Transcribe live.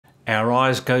Our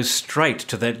eyes go straight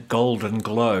to that golden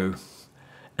glow.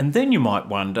 And then you might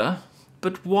wonder,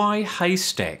 but why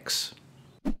haystacks?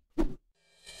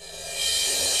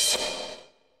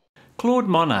 Claude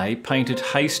Monet painted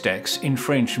haystacks in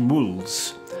French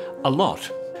Meules a lot.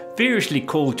 Variously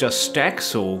called just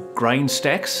stacks or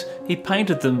Grainstacks, he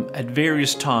painted them at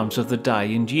various times of the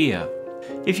day and year.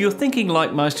 If you're thinking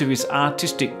like most of his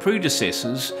artistic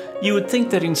predecessors, you would think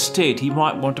that instead he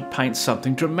might want to paint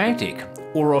something dramatic,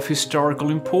 or of historical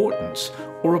importance,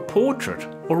 or a portrait,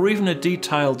 or even a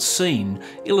detailed scene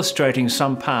illustrating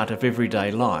some part of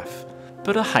everyday life.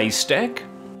 But a haystack?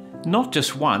 Not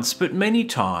just once, but many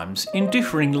times, in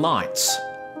differing lights.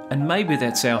 And maybe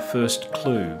that's our first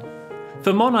clue.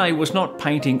 For Monet was not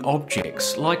painting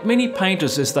objects. Like many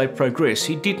painters as they progress,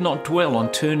 he did not dwell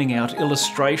on turning out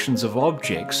illustrations of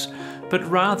objects, but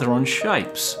rather on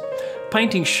shapes.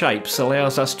 Painting shapes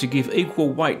allows us to give equal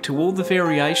weight to all the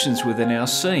variations within our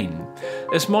scene.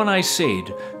 As Monet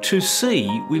said, to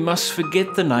see we must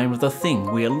forget the name of the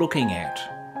thing we are looking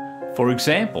at. For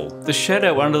example, the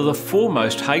shadow under the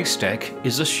foremost haystack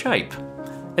is a shape,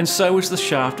 and so is the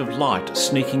shaft of light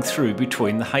sneaking through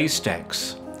between the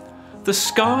haystacks. The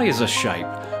sky is a shape.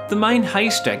 The main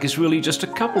haystack is really just a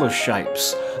couple of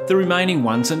shapes, the remaining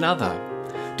one's another.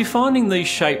 Defining these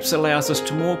shapes allows us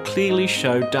to more clearly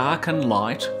show dark and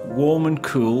light, warm and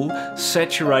cool,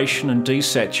 saturation and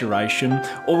desaturation,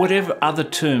 or whatever other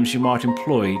terms you might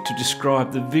employ to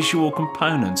describe the visual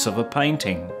components of a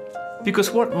painting.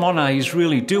 Because what Monet is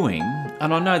really doing,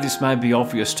 and I know this may be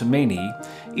obvious to many,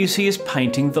 is he is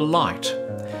painting the light.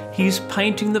 He is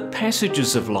painting the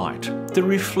passages of light, the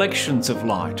reflections of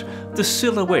light, the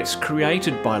silhouettes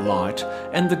created by light,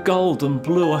 and the gold and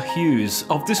bluer hues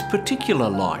of this particular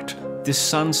light, this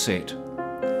sunset.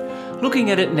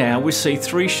 Looking at it now, we see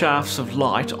three shafts of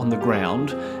light on the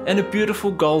ground and a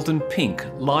beautiful golden pink,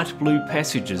 light blue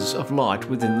passages of light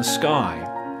within the sky.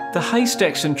 The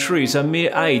haystacks and trees are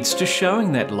mere aids to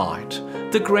showing that light.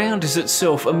 The ground is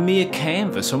itself a mere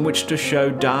canvas on which to show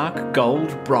dark,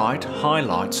 gold, bright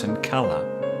highlights and colour.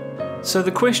 So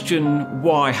the question,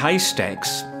 why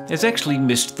haystacks, has actually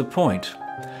missed the point.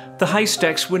 The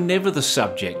haystacks were never the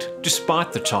subject,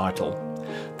 despite the title.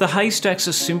 The haystacks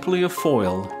are simply a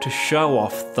foil to show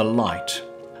off the light.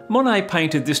 Monet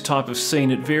painted this type of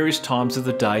scene at various times of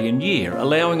the day and year,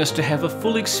 allowing us to have a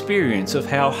full experience of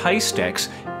how haystacks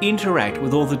interact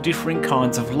with all the different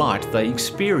kinds of light they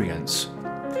experience.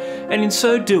 And in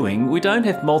so doing, we don't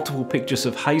have multiple pictures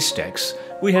of haystacks,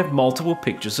 we have multiple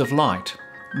pictures of light.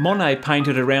 Monet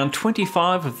painted around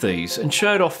 25 of these and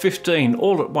showed off 15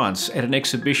 all at once at an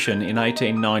exhibition in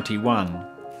 1891.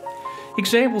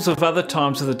 Examples of other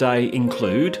times of the day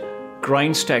include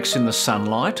Grainstacks in the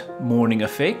sunlight, morning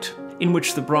effect, in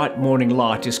which the bright morning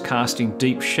light is casting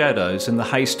deep shadows and the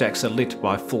haystacks are lit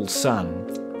by full sun.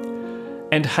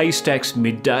 And Haystacks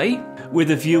midday, where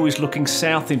the view is looking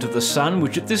south into the sun,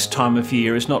 which at this time of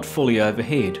year is not fully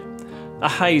overhead. A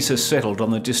haze has settled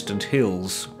on the distant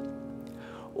hills.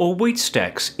 Or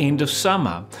Wheatstacks, end of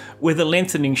summer, where the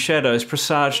lengthening shadows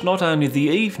presage not only the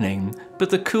evening, but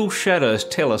the cool shadows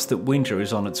tell us that winter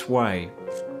is on its way.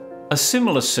 A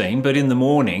similar scene, but in the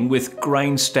morning, with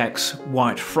Grainstack's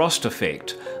white frost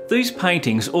effect. These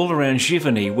paintings all around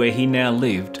Giverny, where he now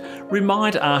lived,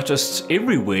 remind artists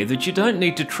everywhere that you don't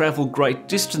need to travel great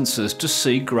distances to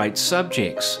see great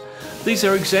subjects. These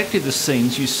are exactly the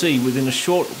scenes you see within a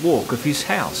short walk of his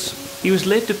house. He was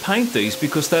led to paint these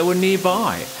because they were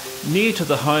nearby, near to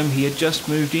the home he had just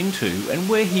moved into and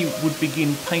where he would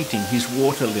begin painting his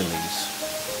water lilies.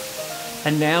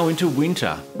 And now into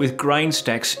winter, with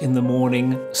Grainstacks in the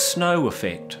morning, snow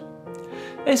effect.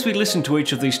 As we listen to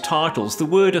each of these titles, the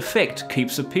word effect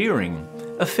keeps appearing.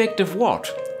 Effect of what?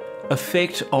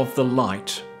 Effect of the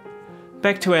light.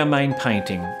 Back to our main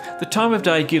painting. The time of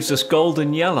day gives us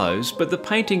golden yellows, but the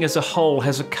painting as a whole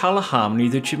has a colour harmony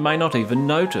that you may not even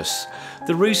notice.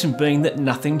 The reason being that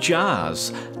nothing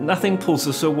jars, nothing pulls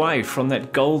us away from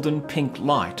that golden pink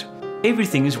light.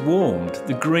 Everything is warmed,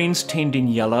 the greens tending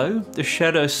yellow, the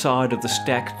shadow side of the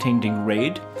stack tending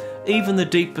red, even the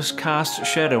deepest cast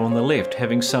shadow on the left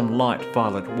having some light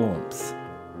violet warmth.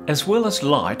 As well as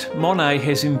light, Monet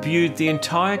has imbued the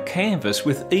entire canvas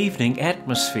with evening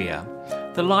atmosphere,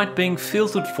 the light being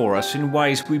filtered for us in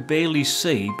ways we barely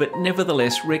see but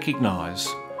nevertheless recognise.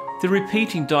 The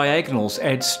repeating diagonals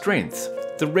add strength,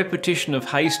 the repetition of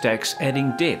haystacks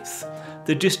adding depth,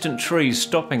 the distant trees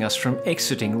stopping us from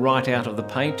exiting right out of the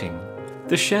painting.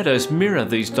 The shadows mirror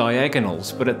these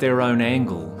diagonals but at their own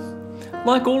angle.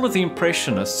 Like all of the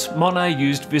Impressionists, Monet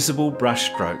used visible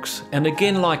brushstrokes, and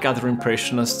again like other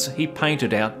Impressionists, he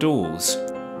painted outdoors.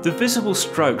 The visible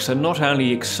strokes are not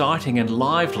only exciting and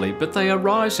lively, but they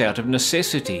arise out of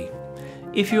necessity.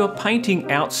 If you are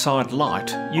painting outside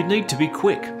light, you need to be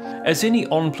quick. As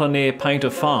any en plein air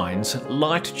painter finds,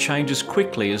 light changes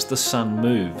quickly as the sun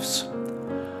moves.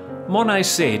 Monet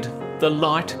said, "The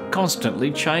light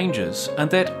constantly changes,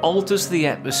 and that alters the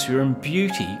atmosphere and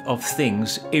beauty of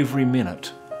things every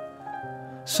minute."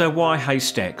 So why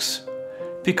haystacks?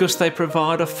 Because they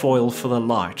provide a foil for the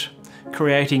light,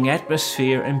 creating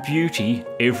atmosphere and beauty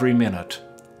every minute.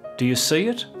 Do you see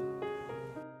it?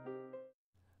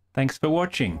 Thanks for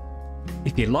watching.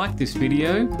 If you like this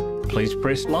video, please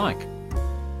press like.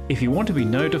 If you want to be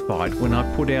notified when I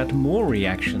put out more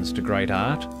reactions to great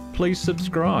art, please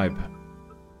subscribe.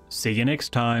 See you next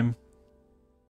time.